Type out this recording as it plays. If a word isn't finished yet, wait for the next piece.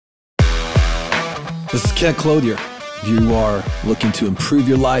This is Kent Clothier. If you are looking to improve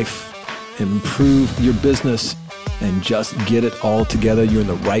your life, improve your business, and just get it all together, you're in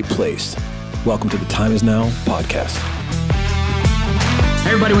the right place. Welcome to the Time Is Now podcast.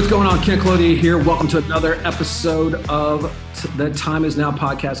 Hey everybody, what's going on? Kent Clothier here. Welcome to another episode of the Time Is Now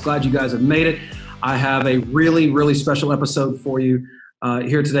podcast. Glad you guys have made it. I have a really, really special episode for you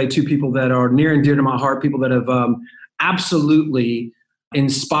here today. Two people that are near and dear to my heart, people that have absolutely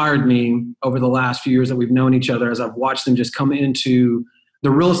inspired me over the last few years that we've known each other, as I've watched them just come into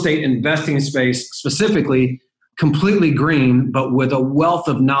the real estate investing space, specifically completely green, but with a wealth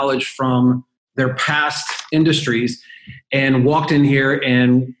of knowledge from their past industries, and walked in here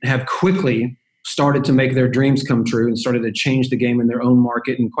and have quickly started to make their dreams come true and started to change the game in their own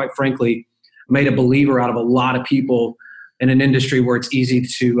market. And quite frankly, made a believer out of a lot of people in an industry where it's easy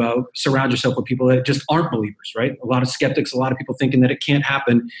to surround yourself with people that just aren't believers, right? A lot of skeptics, a lot of people thinking that it can't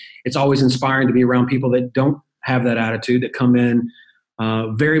happen. It's always inspiring to be around people that don't have that attitude, that come in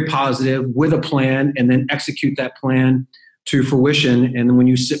very positive with a plan and then execute that plan to fruition. And then when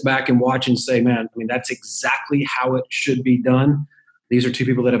you sit back and watch and say, man, I mean, that's exactly how it should be done. These are two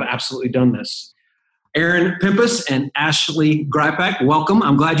people that have absolutely done this. Aaron Pimpus and Ashley Grypak, welcome.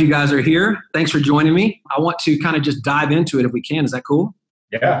 I'm glad you guys are here. Thanks for joining me. I want to kind of just dive into it if we can. Is that cool?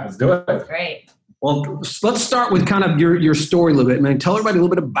 Yeah, let's do it. Great. Well, let's start with kind of your story a little bit. Man, tell everybody a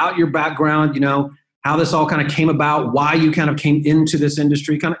little bit about your background, how this all kind of came about, why you kind of came into this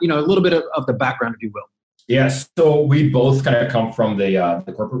industry, kind of, a little bit of the background, if you will. Yes. So we both kind of come from the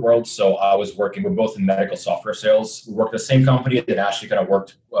corporate world. So we're both in medical software sales. We worked at the same company that Ashley kind of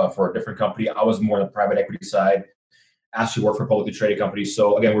worked for a different company. I was more on the private equity side. Ashley worked for publicly traded companies.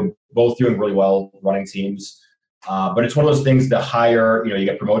 So again, we're both doing really well running teams. But it's one of those things, the higher, you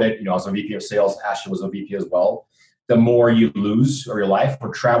get promoted, I was a VP of sales. Ashley was a VP as well. The more you lose of your life,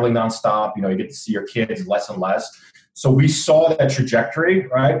 we're traveling nonstop, you get to see your kids less and less. So we saw that trajectory,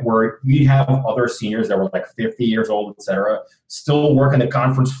 right, where we have other seniors that were like 50 years old, et cetera, still working the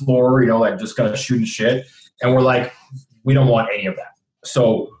conference floor, like just kind of shooting shit. And we're like, we don't want any of that.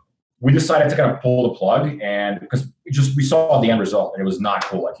 So we decided to kind of pull the plug, and because we saw the end result and it was not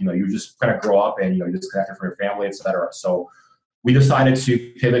cool. Like, you just kind of grow up and, you're disconnected from your family, et cetera. So we decided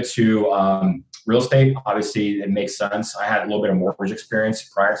to pivot to real estate. Obviously, it makes sense. I had a little bit of mortgage experience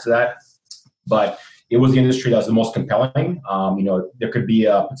prior to that, but it was the industry that was the most compelling. There could be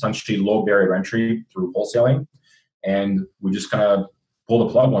a potentially low barrier of entry through wholesaling. And we just kind of pulled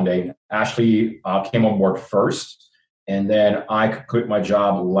the plug one day. Ashley came on board first, and then I quit my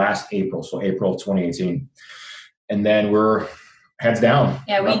job last April, so April of 2018. And then we're heads down.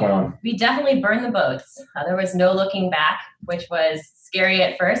 Yeah, we definitely burned the boats. There was no looking back, which was scary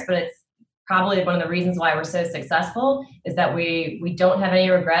at first, but it's probably one of the reasons why we're so successful is that we don't have any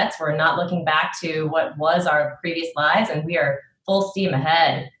regrets. We're not looking back to what was our previous lives, and we are full steam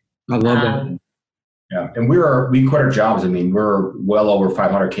ahead. I love that. Yeah, and we quit our jobs. I mean, we're well over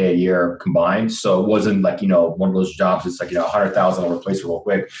 $500K a year combined. So it wasn't like, one of those jobs. It's like, 100,000 will replace it real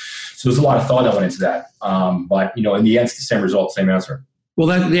quick. So there's a lot of thought that went into that. But in the end, it's the same result, same answer. Well,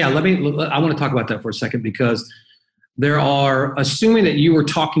 I want to talk about that for a second, because there are, assuming that you were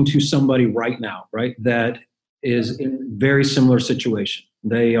talking to somebody right now, right, that is in a very similar situation.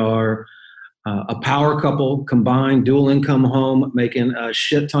 They are a power couple, combined, dual income home, making a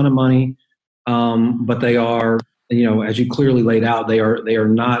shit ton of money. But they are, as you clearly laid out, they are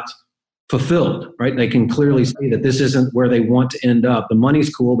not fulfilled, right? They can clearly see that this isn't where they want to end up. The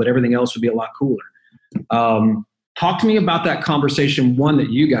money's cool, but everything else would be a lot cooler. Talk to me about that conversation, one, that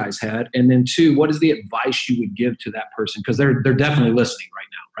you guys had, and then two, what is the advice you would give to that person? Because they're definitely listening right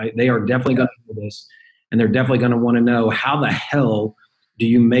now, right? They are definitely going to hear this, and they're definitely going to want to know, how the hell do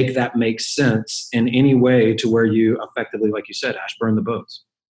you make that make sense in any way to where you effectively, like you said, Ash, burn the boats?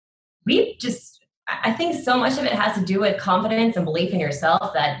 I think so much of it has to do with confidence and belief in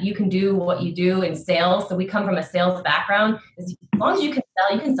yourself, that you can do what you do in sales. So we come from a sales background. As long as you can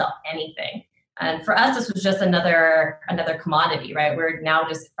sell anything. And for us, this was just another commodity, right? We're now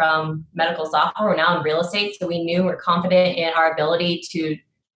just from medical software. We're now in real estate. So we knew we're confident in our ability to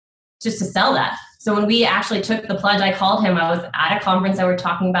sell that. So when we actually took the plunge, I called him. I was at a conference that we were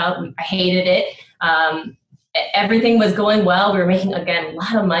talking about. I hated it. Everything was going well. We were making, again, a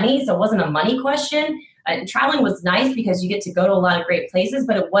lot of money. So it wasn't a money question. Traveling was nice because you get to go to a lot of great places,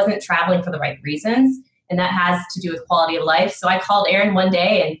 but it wasn't traveling for the right reasons. And that has to do with quality of life. So I called Aaron one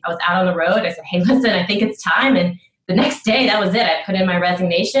day and I was out on the road. I said, hey, listen, I think it's time. And the next day, that was it. I put in my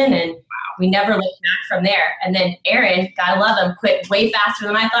resignation and we never looked back from there. And then Aaron, God love him, quit way faster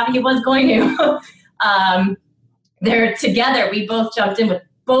than I thought he was going to. They're together. We both jumped in with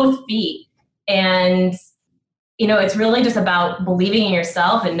both feet. And, it's really just about believing in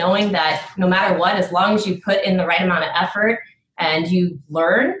yourself and knowing that no matter what, as long as you put in the right amount of effort and you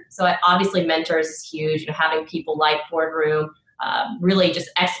learn. So obviously mentors is huge, having people like Boardroom really just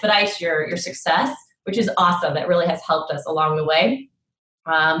expedites your success, which is awesome. That really has helped us along the way.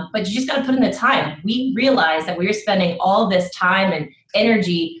 But you just got to put in the time. We realized that we were spending all this time and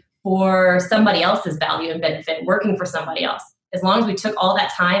energy for somebody else's value and benefit, working for somebody else. As long as we took all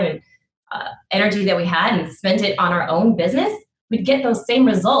that time and energy that we had and spent it on our own business, we'd get those same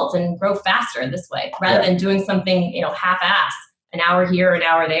results and grow faster this way, rather than doing something, half-ass, an hour here, an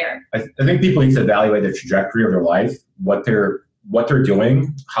hour there. I think people need to evaluate the trajectory of their life, what they're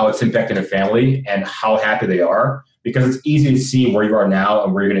doing, how it's impacting their family, and how happy they are. Because it's easy to see where you are now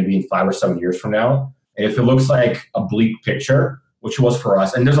and where you're going to be in 5 or 7 years from now. And if it looks like a bleak picture, which it was for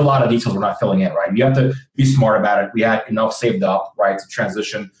us, and there's a lot of details we're not filling in, right? You have to be smart about it. We had enough saved up, right, to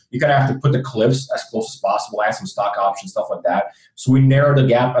transition. You kind of have to put the cliffs as close as possible, add some stock options, stuff like that. So we narrow the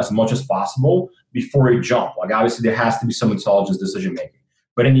gap as much as possible before we jump. Like, obviously, there has to be some intelligent decision making.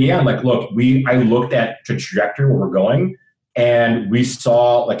 But in the end, like, look, I looked at the trajectory where we're going, and we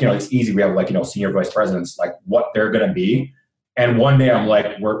saw, like, it's easy. We have, like, senior vice presidents, like, what they're going to be. And one day I'm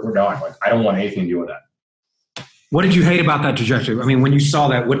like, we're done. Like, I don't want anything to do with that. What did you hate about that trajectory? I mean, when you saw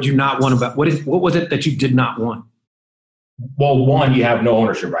that, what did you not want about, what was it that you did not want? Well, one, you have no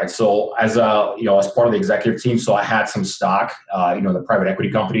ownership, right? So as as part of the executive team, so I had some stock, the private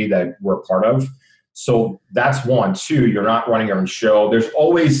equity company that we're a part of. So that's one. Two, you're not running your own show. There's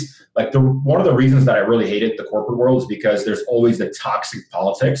always, like, one of the reasons that I really hated the corporate world is because there's always the toxic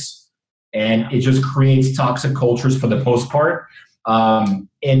politics, and it just creates toxic cultures for the most part. And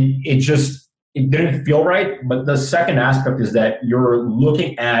it didn't feel right. But the second aspect is that you're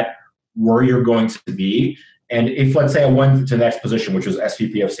looking at where you're going to be. And if, let's say, I went to the next position, which was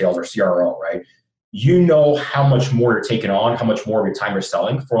SVP of sales or CRO, right? You know how much more you're taking on, how much more of your time you're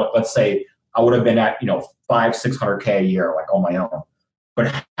selling. For, let's say, I would have been at, $500-600K a year, like, on my own.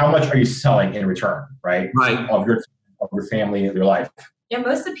 But how much are you selling in return, right? Right. Of your family, of your life. Yeah,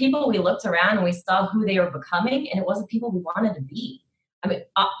 most of the people, we looked around and we saw who they were becoming, and it wasn't people we wanted to be. I mean,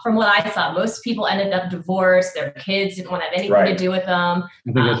 from what I saw, most people ended up divorced. Their kids didn't want to have anything to do with them.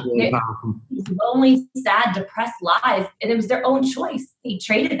 I think that's really powerful. Lonely, sad, depressed lives, and it was their own choice. They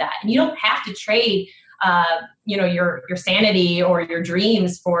traded that, and you don't have to trade, your sanity or your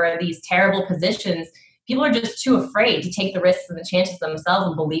dreams for these terrible positions. People are just too afraid to take the risks and the chances themselves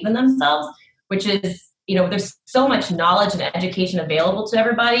and believe in themselves, which is, there's so much knowledge and education available to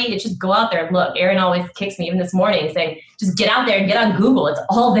everybody. It's just go out there and look. Aaron always kicks me, even this morning, saying, just get out there and get on Google. It's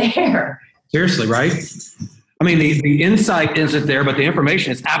all there. Seriously, right? I mean, the insight isn't there, but the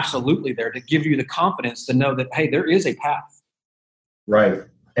information is absolutely there to give you the confidence to know that, hey, there is a path. Right.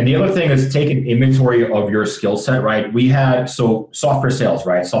 And the other thing is taking inventory of your skill set, right? We had, software sales,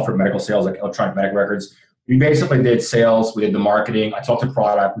 right? Software medical sales, like electronic medical records. We basically did sales, we did the marketing, I talked to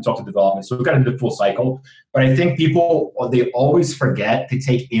product, we talked to development. So we got to do the full cycle. But I think people, they always forget to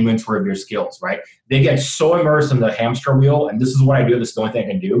take inventory of their skills, right? They get so immersed in the hamster wheel, and this is what I do, this is the only thing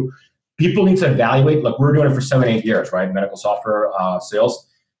I can do. People need to evaluate, like, we're doing it for 7-8 years, right? Medical software sales.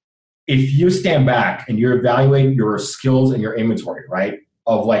 If you stand back and you evaluate your skills and your inventory, right?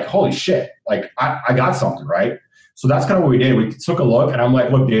 Of, like, holy shit, like, I got something, right? So that's kind of what we did. We took a look, and I'm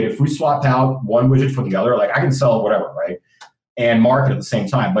like, look, dude, if we swap out one widget for the other, like, I can sell whatever, right? And market at the same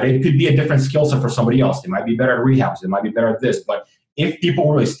time. But it could be a different skill set for somebody else. They might be better at rehabs. They might be better at this. But if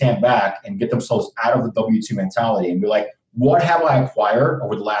people really stand back and get themselves out of the W-2 mentality and be like, what have I acquired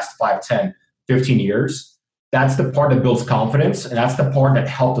over the last 5, 10, 15 years? That's the part that builds confidence. And that's the part that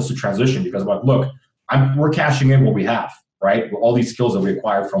helped us to transition, because I'm like, look, we're cashing in what we have, right? With all these skills that we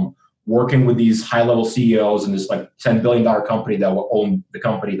acquired from working with these high-level CEOs and this, like, $10 billion company that will own the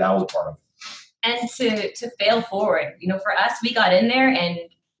company that I was a part of. And to fail forward, for us, we got in there, and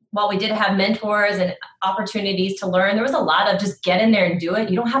while we did have mentors and opportunities to learn, there was a lot of just get in there and do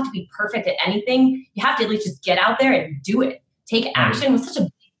it. You don't have to be perfect at anything. You have to at least just get out there and do it. Take action was such a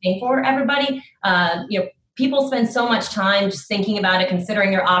big thing for everybody. People spend so much time just thinking about it,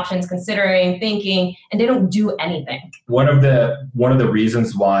 considering your options, thinking, and they don't do anything. One of the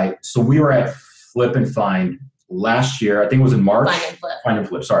reasons why, so we were at Flip and Find last year, I think it was in March. Find and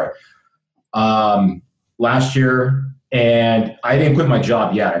Flip, sorry. Last year, and I didn't quit my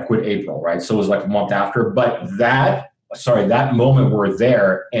job yet. I quit April, right? So it was like a month after. But that moment we're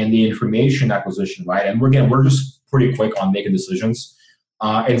there, and the information acquisition, right? And we're just pretty quick on making decisions.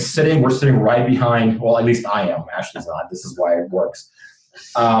 And we're sitting right behind, well, at least I am. Ashley's not. This is why it works.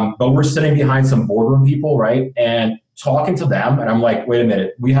 But we're sitting behind some boardroom people, right? And talking to them, and I'm like, wait a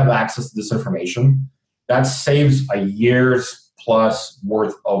minute, we have access to this information. That saves a year's plus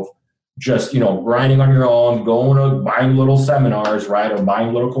worth of just, grinding on your own, going to buying little seminars, right, or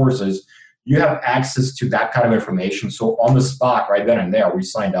buying little courses. You have access to that kind of information. So on the spot, right then and there, we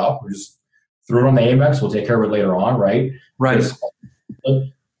signed up. We just threw it on the Amex. We'll take care of it later on, right? Right.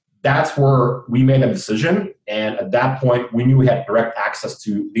 That's where we made a decision. And at that point, we knew we had direct access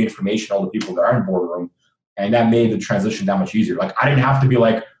to the information, all the people that are in boardroom. And that made the transition that much easier. Like, I didn't have to be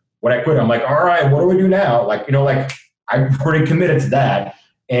like, when I quit, I'm like, all right, what do we do now? Like, I'm pretty committed to that.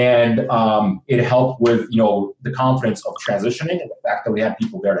 And it helped with, the confidence of transitioning and the fact that we had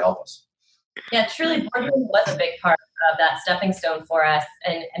people there to help us. Yeah, truly, boardroom was a big part of that stepping stone for us,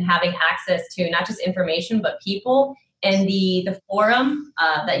 and having access to not just information, but people. And the forum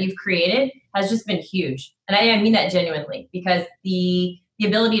that you've created has just been huge. And I mean that genuinely, because the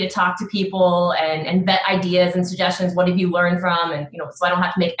ability to talk to people and vet ideas and suggestions, what have you learned from? And, so I don't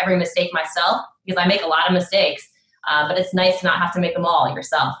have to make every mistake myself, because I make a lot of mistakes. But it's nice to not have to make them all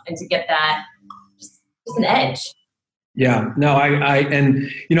yourself and to get that just an edge. Yeah, no, I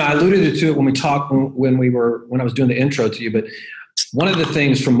alluded to it when we talked, when I was doing the intro to you, but one of the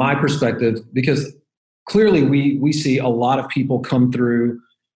things from my perspective, because clearly we see a lot of people come through,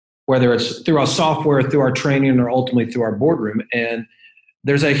 whether it's through our software, through our training, or ultimately through our boardroom. And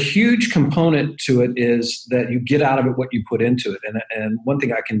there's a huge component to it is that you get out of it what you put into it. And one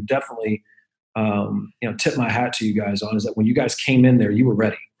thing I can definitely tip my hat to you guys on is that when you guys came in there, you were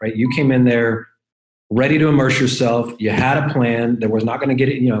ready, right? You came in there ready to immerse yourself. You had a plan. There was not going to get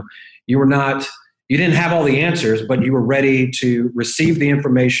it. You didn't have all the answers, but you were ready to receive the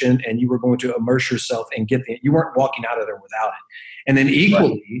information, and you were going to immerse yourself and you weren't walking out of there without it. And then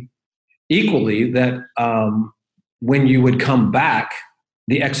equally that when you would come back,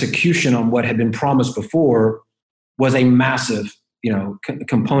 the execution on what had been promised before was a massive,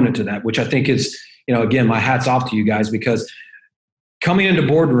 component to that, which I think is, again, my hat's off to you guys, because coming into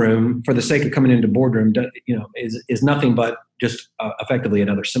boardroom for the sake of coming into boardroom, is nothing but just effectively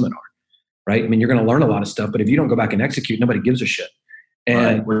another seminar, right? I mean, you're going to learn a lot of stuff, but if you don't go back and execute, nobody gives a shit.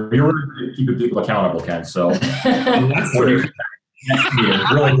 And we were keeping people accountable, Ken. So that's what it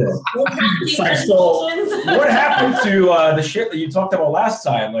really good. So what happened to the shit that you talked about last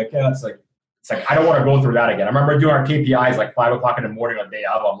time? It's like I don't want to go through that again. I remember doing our KPIs like 5 o'clock in the morning on day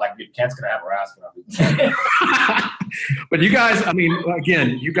of. I'm like, dude, Kent's gonna have her ass. But you guys, I mean,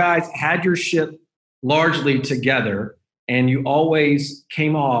 again, you guys had your shit largely together, and you always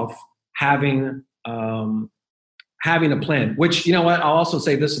came off having a plan. Which, you know what? I'll also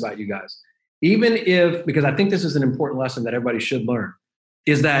say this about you guys. Because I think this is an important lesson that everybody should learn,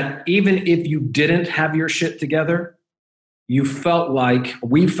 is that even if you didn't have your shit together, we felt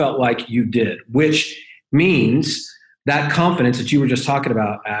like you did, which means that confidence that you were just talking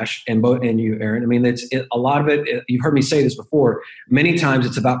about, Ash, and you, Aaron. I mean, a lot of it, you've heard me say this before, many times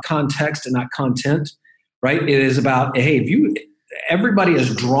it's about context and not content, right? It is about, hey, everybody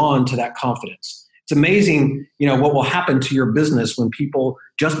is drawn to that confidence. It's amazing, what will happen to your business when people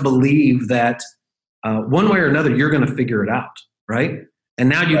just believe that one way or another, you're going to figure it out, right? And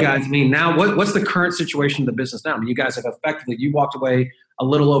now you guys, what's the current situation of the business now? I mean, you guys have you walked away a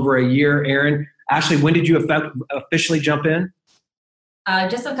little over a year, Aaron. Ashley, when did you officially jump in?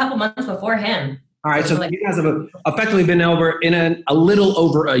 Just a couple months before him. All right, so you guys have effectively been a little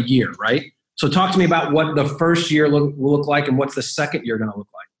over a year, right? So talk to me about what the first year will look like, and what's the second year going to look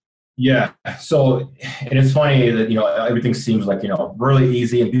like. Yeah. So, and it's funny that, everything seems like, really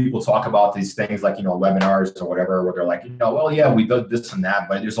easy, and people talk about these things like, webinars or whatever, where they're like, well, yeah, we did this and that,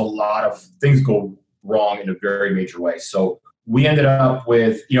 but there's a lot of things go wrong in a very major way. So we ended up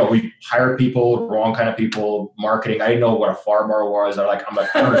with, we hired people, wrong kind of people, marketing. I didn't know what a farmer was. I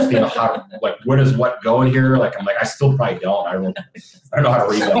don't understand how, where does what go in here? I still probably don't. I don't know how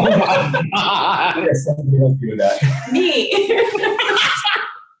to read that. Oh my God. Yeah, somebody else do that. Me.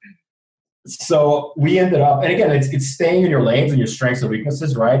 So we ended up, and again, it's staying in your lanes and your strengths and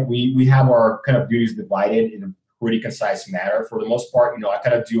weaknesses, right? We have our kind of duties divided in a pretty concise manner for the most part. I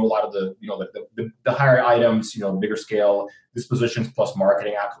kind of do a lot of the, the higher items, bigger scale dispositions plus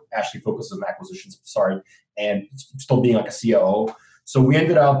marketing. Actually focuses on acquisitions, and still being like a COO. So we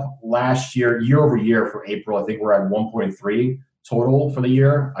ended up last year over year for April, I think we're at 1.3 total for the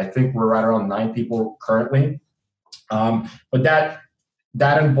year. I think we're right around 9 people currently. But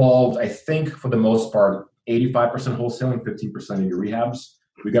that involved, I think, for the most part, 85% wholesaling, 15% of your rehabs.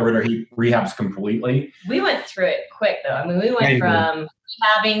 We got rid of rehabs completely. We went through it quick though. I mean, we went from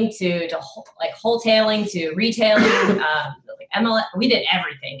rehabbing to like wholesaling to retailing, like MLS. We did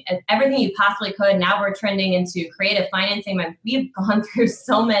everything you possibly could. Now we're trending into creative financing. We've gone through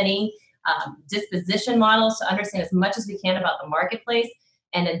so many disposition models to understand as much as we can about the marketplace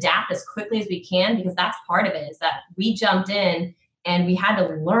and adapt as quickly as we can, because that's part of it, is that we jumped in and we had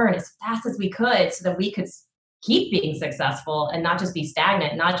to learn as fast as we could so that we could keep being successful and not just be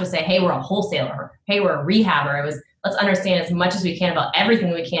stagnant, not just say, hey, we're a wholesaler, hey, we're a rehabber. It was, let's understand as much as we can about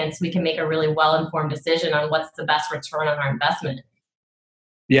everything we can so we can make a really well-informed decision on what's the best return on our investment.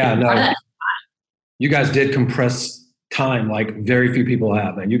 Yeah, no, you guys did compress time like very few people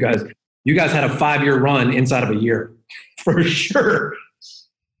have. And you guys had a 5-year run inside of a year, for sure.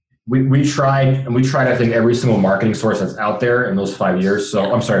 We tried, I think, every single marketing source that's out there in those 5 years.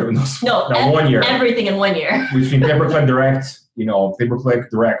 So I'm sorry, 1 year. Everything in 1 year. We've seen pay-per-click direct, pay-per-click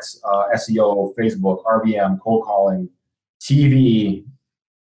direct, SEO, Facebook, RVM, cold calling, TV,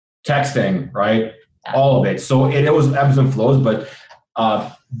 texting, right? Yeah. All of it. So it was ebbs and flows, but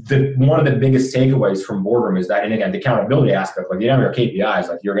one of the biggest takeaways from Boardroom is that, and again, the accountability aspect, like you have your KPIs,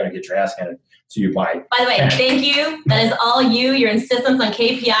 like you're going to get your ass handed to you by the way, thank you. That is all you. Your insistence on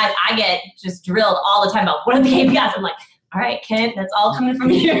KPIs. I get just drilled all the time about what are the KPIs. I'm like, all right, Kent, that's all coming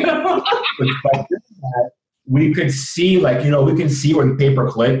from you. We could see, we can see when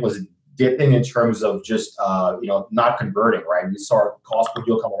pay-per-click was dipping in terms of just, not converting, right? We saw our cost per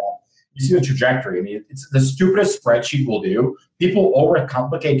deal coming up. You see the trajectory. I mean, it's the stupidest spreadsheet we'll do. People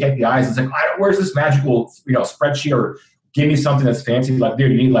overcomplicate KPIs. It's like, where's this magical, spreadsheet, or give me something that's fancy. Like,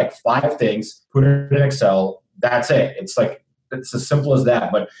 dude, you need like 5 things, put it in Excel. That's it. It's as simple as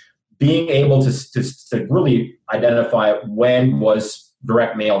that. But being able to really identify when was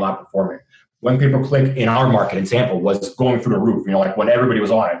direct mail not performing, when pay-per-click in our market example was going through the roof, like when everybody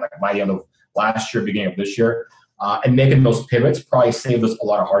was on it, like by the end of last year, beginning of this year, and making those pivots probably saved us a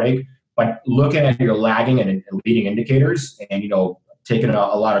lot of heartache. But looking at your lagging and leading indicators and, taking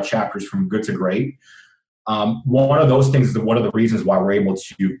a lot of chapters from good to great, one of those things is one of the reasons why we're able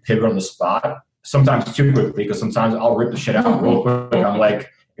to pivot on the spot, sometimes too quickly, because sometimes I'll rip the shit out real quick. I'm like,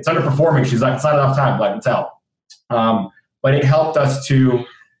 it's underperforming. She's like, it's not enough time. I can tell. But it helped us to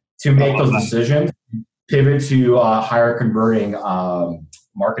make those decisions, pivot to higher converting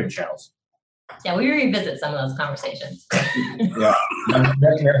marketing channels. Yeah, we revisit some of those conversations. Yeah.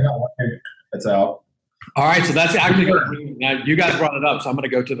 That's out. All right, so that's actually good. Now, you guys brought it up, so I'm going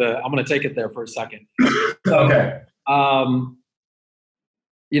to take it there for a second. So, okay.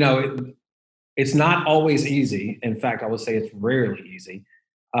 It's not always easy. In fact, I would say it's rarely easy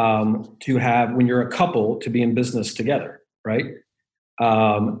to have, when you're a couple, to be in business together, right?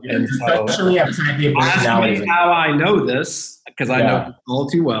 And so, especially ask me how I know this, because I know all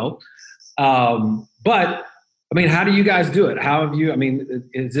too well. But I mean, how do you guys do it? How have you,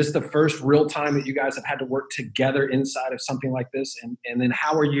 is this the first real time that you guys have had to work together inside of something like this? And then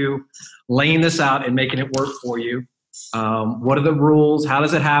how are you laying this out and making it work for you? What are the rules? How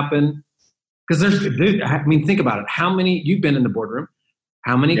does it happen? Because think about it. You've been in the boardroom.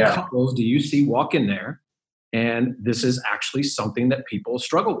 How many couples do you see walk in there? And this is actually something that people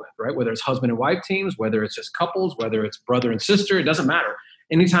struggle with, right? Whether it's husband and wife teams, whether it's just couples, whether it's brother and sister, it doesn't matter.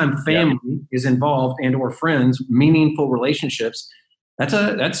 Anytime family is involved and or friends, meaningful relationships, that's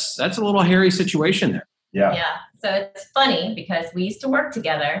a little hairy situation there. Yeah. Yeah. So it's funny because we used to work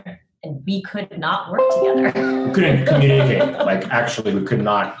together and we could not work together. We couldn't communicate. Actually, we could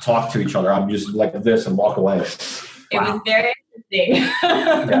not talk to each other. I'm just like this and walk away. It was very interesting.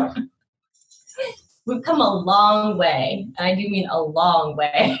 Yeah. We've come a long way. And I do mean a long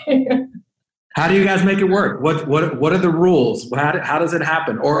way. How do you guys make it work? What are the rules? How does it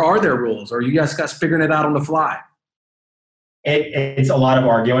happen? Or are there rules? Or are you guys figuring it out on the fly? It's a lot of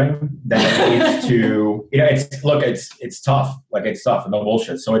arguing that leads to, it's tough. It's tough and no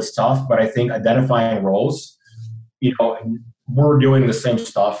bullshit. So it's tough, but I think identifying roles, we're doing the same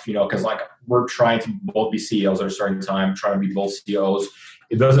stuff, because we're trying to both be CEOs at a certain time, trying to be both CEOs.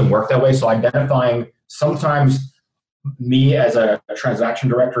 It doesn't work that way. So identifying sometimes me as a transaction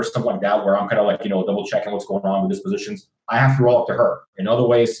director or something like that, where I'm kind of double checking what's going on with dispositions, I have to roll up to her. In other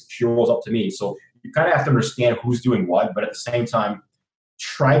ways, she rolls up to me. So you kind of have to understand who's doing what, but at the same time,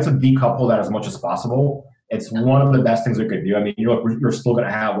 try to decouple that as much as possible. It's one of the best things we could do. You're still going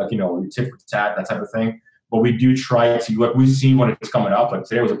to have tit for tat, that type of thing. But we do try to, we see when it's coming up.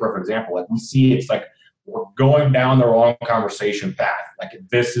 Today was a perfect example. We see it's we're going down the wrong conversation path.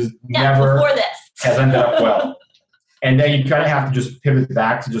 This is never has ended up well. And then you kind of have to just pivot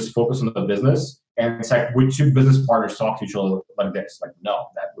back to just focus on the business And it's like, would two business partners talk to each other like this? Like, no,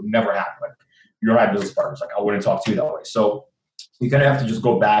 that would never happen. Like, you're not business partners. Like, I wouldn't talk to you that way. So you kind of have to just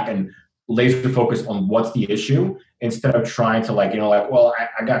go back and laser focus on what's the issue instead of trying to well,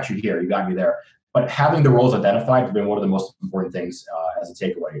 I got you here, you got me there. But having the roles identified has been one of the most important things as a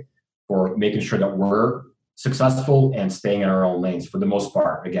takeaway for making sure that we're successful and staying in our own lanes for the most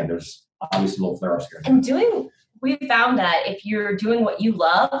part. Again, there's obviously little flare-ups here. And we found that if you're doing what you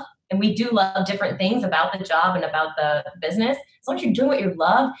love, and we do love different things about the job and about the business, as long as you're doing what you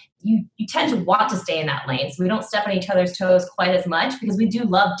love, you tend to want to stay in that lane. So we don't step on each other's toes quite as much because we do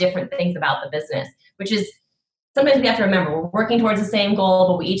love different things about the business, which is sometimes we have to remember we're working towards the same goal,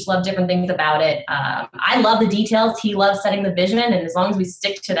 but we each love different things about it. I love the details. He loves setting the vision. And as long as we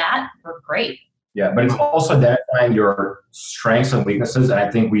stick to that, we're great. Yeah, but it's also identifying your strengths and weaknesses. And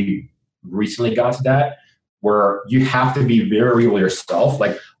I think we recently got to that where you have to be very real yourself.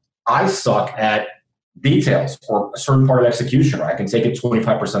 Like, I suck at details or a certain part of execution, right? I can take it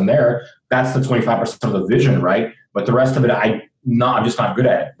 25% there. That's the 25% of the vision, right? But the rest of it, I'm just not good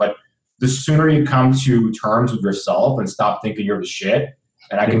at it. But the sooner you come to terms with yourself and stop thinking you're the shit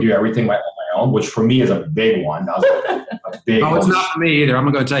and I can do everything on my own, which for me is a big one. That was a big it's not for me either.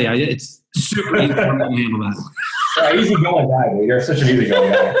 I'm going to tell you, it's super easy for me to handle that. Yeah, easy going guy, dude. You're such an easy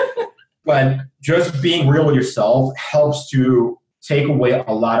going guy. But just being real with yourself helps to take away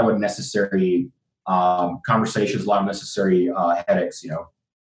a lot of unnecessary conversations, a lot of necessary headaches,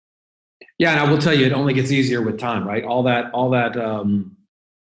 Yeah, and I will tell you, it only gets easier with time, right? All that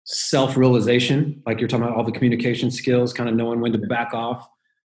self-realization, like you're talking about, all the communication skills, kind of knowing when to back off.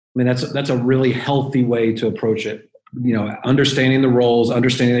 I mean, that's a really healthy way to approach it. Understanding the roles,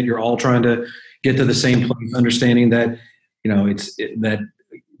 understanding that you're all trying to get to the same place, understanding that that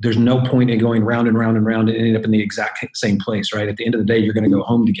there's no point in going round and round and round and ending up in the exact same place, right? At the end of the day, you're going to go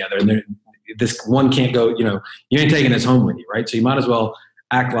home together, and this one can't go. You ain't taking this home with you, right? So you might as well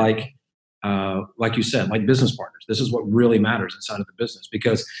act like you said, like business partners. This is what really matters inside of the business,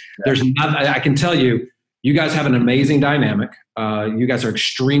 because there's not. I can tell you, you guys have an amazing dynamic. You guys are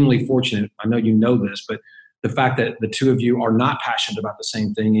extremely fortunate. I know you know this, but the fact that the two of you are not passionate about the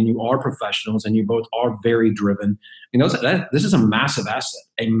same thing, and you are professionals, and you both are very driven. This is a massive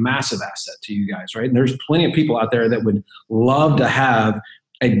asset to you guys, right? And there's plenty of people out there that would love to have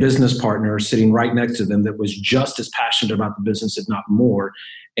a business partner sitting right next to them that was just as passionate about the business, if not more,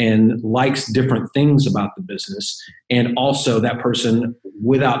 and likes different things about the business. And also that person,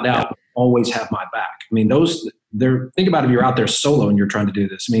 without doubt, always have my back. I mean, think about if you're out there solo and you're trying to do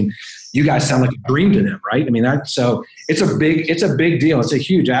this. I mean, you guys sound like a dream to them, right? I mean, so it's a big deal. It's a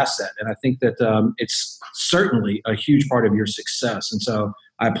huge asset. And I think that it's certainly a huge part of your success. And so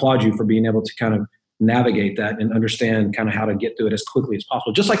I applaud you for being able to kind of navigate that and understand kind of how to get through it as quickly as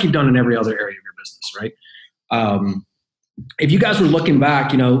possible, just like you've done in every other area of your business, right? If you guys were looking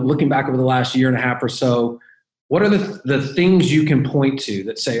back over the last year and a half or so, what are the things you can point to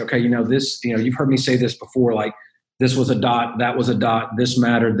that say, okay, this, you've heard me say this before, like this was a dot, that was a dot, this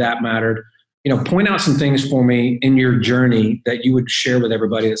mattered, that mattered. Point out some things for me in your journey that you would share with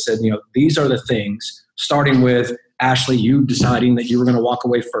everybody that said, these are the things, starting with Ashley, you deciding that you were going to walk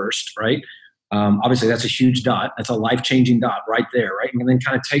away first, right? Obviously that's a huge dot. That's a life-changing dot right there, right? And then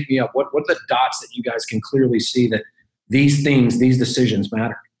kind of take me up. What are the dots that you guys can clearly see that these things, these decisions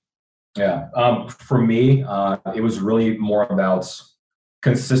matter? Yeah. For me, it was really more about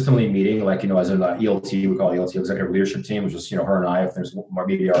consistently meeting, like, as in the ELT, we call it ELT, Executive Leadership Team, which is, her and I, if there's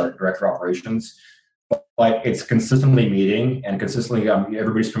maybe our Director of Operations. But it's consistently meeting and consistently,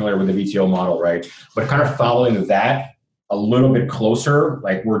 everybody's familiar with the VTO model, right? But kind of following that a little bit closer,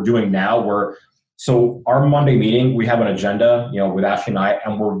 like we're doing now, so our Monday meeting, we have an agenda, with Ashley and I,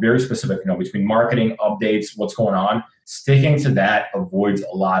 and we're very specific, between marketing, updates, what's going on. Sticking to that avoids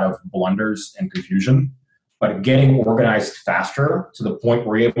a lot of blunders and confusion, but getting organized faster to the point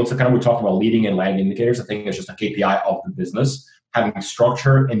where you're able to we talked about leading and lagging indicators. I think it's just a KPI of the business, having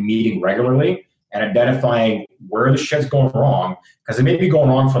structure and meeting regularly and identifying where the shit's going wrong, because it may be going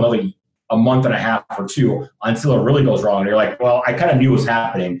wrong for a month and a half or two until it really goes wrong. And you're like, well, I kind of knew it was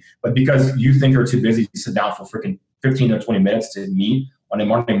happening, but because you think you're too busy to sit down for freaking 15 to 20 minutes to meet on a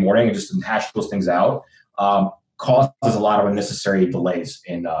Monday morning and just hash those things out, causes a lot of unnecessary delays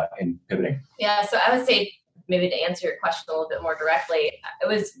in pivoting. Yeah, so I would say, maybe to answer your question a little bit more directly,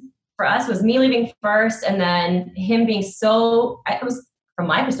 for us, it was me leaving first, and then him being from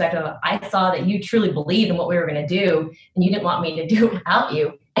my perspective, I saw that you truly believed in what we were going to do, and you didn't want me to do it without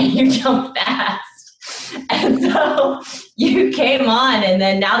you, and you jumped fast. And so you came on, and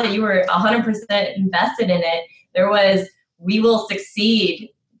then now that you were 100% invested in it, there was, we will succeed,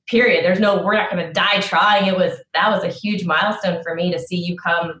 period. There's no, we're not going to die trying. That was a huge milestone for me to see you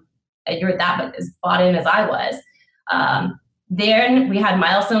come, you're that as bought in as I was. Then we had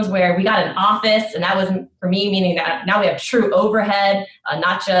milestones where we got an office, and that was for me, meaning that now we have true overhead,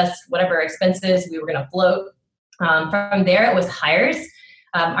 not just whatever expenses we were going to float. From there, it was hires.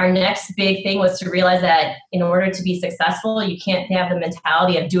 Our next big thing was to realize that in order to be successful, you can't have the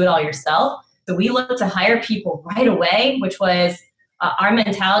mentality of do it all yourself. So we looked to hire people right away, which was our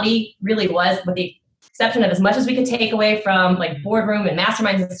mentality really was, with the exception of as much as we could take away from like boardroom and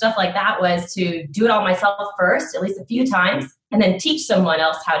masterminds and stuff like that, was to do it all myself first, at least a few times, and then teach someone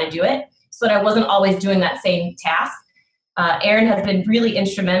else how to do it so that I wasn't always doing that same task. Aaron has been really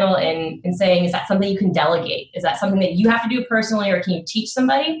instrumental in saying, is that something you can delegate? Is that something that you have to do personally, or can you teach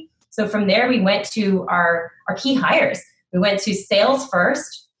somebody? So from there, we went to our key hires. We went to sales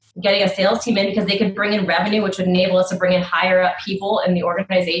first, getting a sales team in because they could bring in revenue, which would enable us to bring in higher up people in the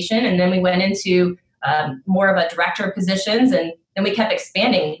organization. And then we went into more of a director of positions, and then we kept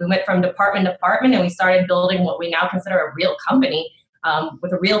expanding. We went from department to department, and we started building what we now consider a real company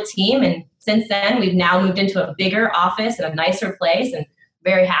with a real team. And since then, we've now moved into a bigger office and a nicer place, and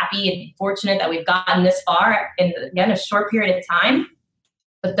very happy and fortunate that we've gotten this far in, again, a short period of time.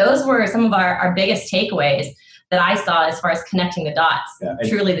 But those were some of our biggest takeaways that I saw as far as connecting the dots,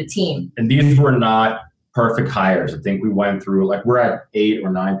 truly the team. And these were not perfect hires. I think we went through, like, we're at 8 or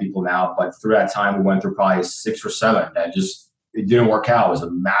 9 people now, but through that time, we went through probably 6 or 7 that just, it didn't work out. It was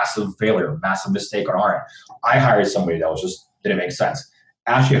a massive failure, a massive mistake on our end. I hired somebody that was just, didn't make sense.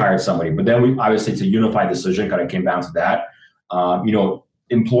 Ashley hired somebody, but then we obviously, to unify decision, kind of came down to that.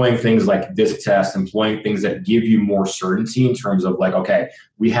 Employing things like disc test, employing things that give you more certainty in terms of like, okay,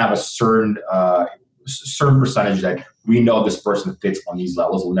 we have a certain percentage that we know this person fits on these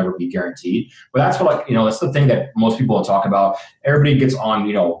levels, will never be guaranteed. But that's what, like, that's the thing that most people don't talk about. Everybody gets on,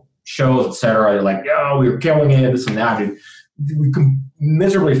 shows, et cetera. They're like, we were killing it, this and that. Dude, we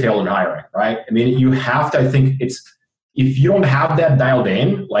miserably failed in hiring, right? I mean, you have to, I think if you don't have that dialed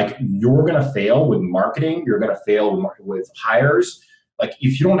in, like, you're going to fail with marketing, you're going to fail with hires. Like,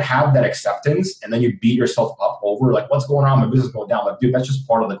 if you don't have that acceptance and then you beat yourself up over, like, what's going on, my business going down, like, dude, that's just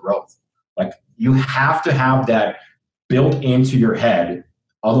part of the growth. Like, you have to have that built into your head.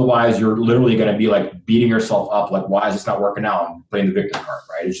 Otherwise, you're literally going to be like beating yourself up. Like, why is this not working out? And playing the victim card,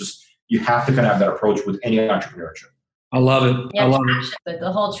 right? It's just, you have to kind of have that approach with any entrepreneurship. I love it. Yeah, I love it.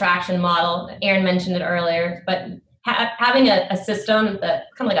 The whole traction model, Aaron mentioned it earlier, but having a system, that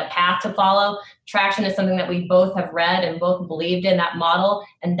kind of like a path to follow. Traction is something that we both have read and both believed in, that model.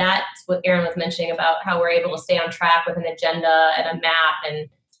 And that's what Aaron was mentioning about how we're able to stay on track with an agenda and a map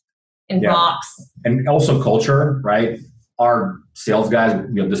and rocks. And also culture, right? Our sales guys,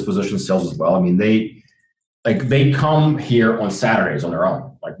 disposition sales as well. I mean, they come here on Saturdays on their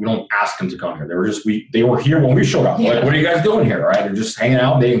own. Like, we don't ask them to come here. They were here when we showed up. Yeah. Like, what are you guys doing here? Right? They're just hanging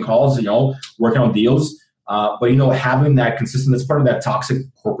out, making calls, working on deals. But having that consistent, that's part of that toxic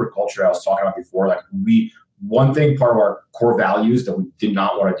corporate culture I was talking about before. Like, one thing, part of our core values that we did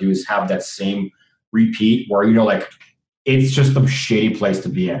not want to do is have that same repeat where, it's just a shady place to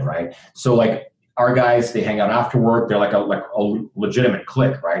be in, right? So, like, our guys, they hang out after work. They're like a legitimate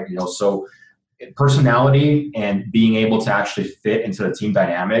clique, right? So personality and being able to actually fit into the team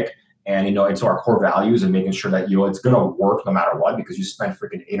dynamic and, into our core values and making sure that, it's going to work no matter what, because you spend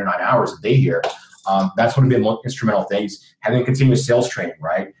freaking 8 or 9 hours a day here. That's one of the most instrumental things. Having continuous sales training,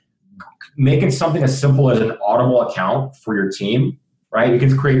 right? Making something as simple as an Audible account for your team, right? You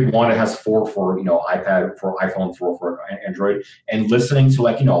can create one that has 4 for, iPad, for iPhone, 4 for Android, and listening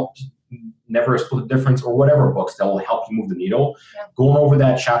to Never Split the Difference or whatever books that will help you move the needle. Yeah. Going over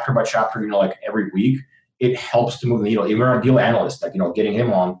that chapter by chapter, like every week, it helps to move the needle. Even our deal analyst, like, getting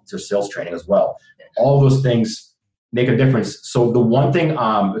him on to sales training as well. All of those things make a difference. So the one thing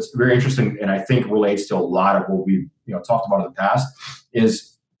that's very interesting, and I think relates to a lot of what we talked about in the past,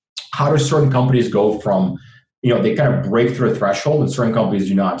 is how do certain companies go from, they kind of break through a threshold and certain companies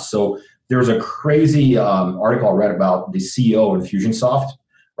do not. So there's a crazy article I read about the CEO of Infusionsoft,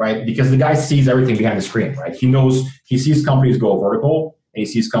 right? Because the guy sees everything behind the screen, right? He sees companies go vertical and he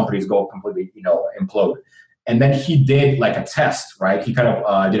sees companies go completely, implode. And then he did like a test, right? He kind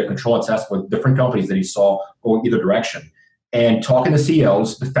of did a control test with different companies that he saw go either direction. And talking to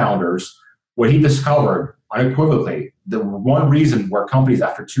CEOs, the founders, what he discovered unequivocally, the one reason where companies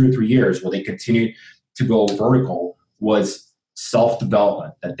after 2 or 3 years where they continued to go vertical was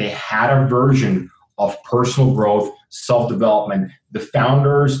self-development, that they had a version of personal growth, self-development. The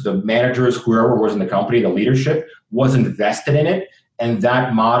founders, the managers, whoever was in the company, the leadership was invested in it. And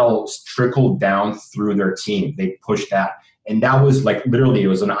that model trickled down through their team. They pushed that. And that was like, literally, it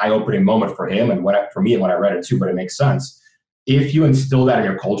was an eye-opening moment for him and for me and when I read it too, but it makes sense. If you instill that in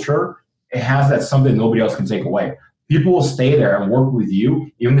your culture, it has that something nobody else can take away. People will stay there and work with you,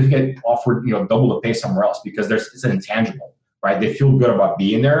 even if you get offered, double the pay somewhere else, because it's an intangible, right? They feel good about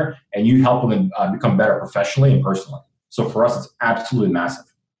being there, and you help them become better professionally and personally. So for us, it's absolutely massive.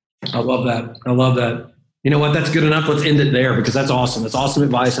 I love that. You know what? That's good enough. Let's end it there, because that's awesome. It's awesome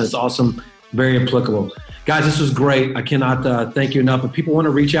advice, and it's awesome, very applicable. Guys, this was great. I cannot thank you enough. If people want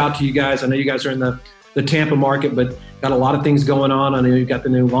to reach out to you guys, I know you guys are in the Tampa market, but got a lot of things going on. I know you've got the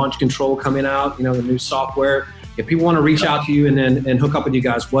new Launch Control coming out, the new software. If people want to reach out to you and hook up with you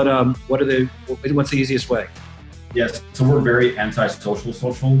guys, what's the easiest way? Yes, so we're very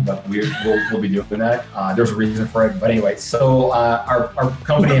anti-social, but we'll be doing that. There's a reason for it, but anyway. So our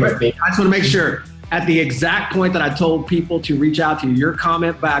company name is Bay. I just want to make sure, at the exact point that I told people to reach out to you, your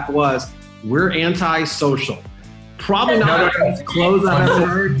comment back was, "We're anti-social." Probably not the best close I've ever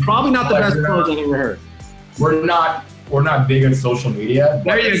heard. Probably not the best close I've ever heard. We're not big on social media.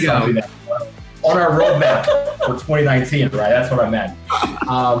 There you go. On our roadmap for 2019, right? That's what I meant.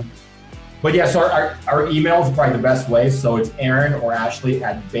 But yeah, so our email is probably the best way. So it's Aaron or Ashley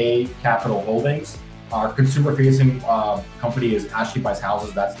at Bay Capital Holdings. Our consumer-facing company is Ashley Buys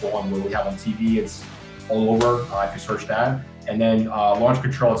Houses. That's the one where we have on TV. It's all over if you search that. And then Launch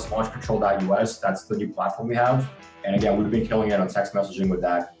Control is launchcontrol.us. That's the new platform we have. And again, we've been killing it on text messaging with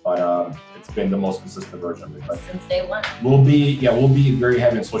that, but it's been the most consistent version of it. But since day one. We'll be very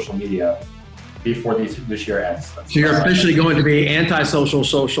heavy in social media before this year ends. So you're officially going to be anti-social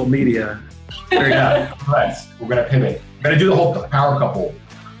social media. There you go. Right. We're going to pivot. We're going to do the whole power couple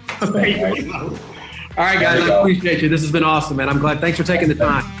thing, right? All right, guys. I appreciate you. This has been awesome, man. I'm glad. Thanks for taking the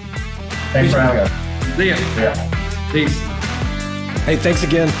time. Thanks for having us. See ya. Peace. Hey, thanks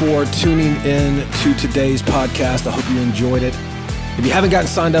again for tuning in to today's podcast. I hope you enjoyed it. If you haven't gotten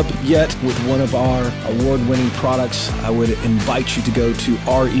signed up yet with one of our award-winning products, I would invite you to go to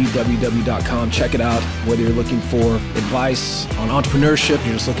reww.com. Check it out. Whether you're looking for advice on entrepreneurship,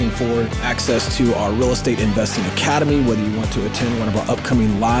 you're just looking for access to our Real Estate Investing Academy, whether you want to attend one of our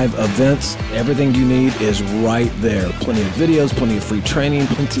upcoming live events, everything you need is right there. Plenty of videos, plenty of free training,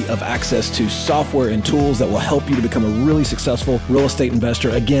 plenty of access to software and tools that will help you to become a really successful real estate investor.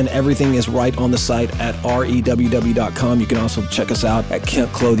 Again, everything is right on the site at reww.com. You can also check us out at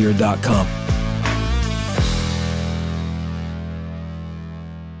kentclothier.com.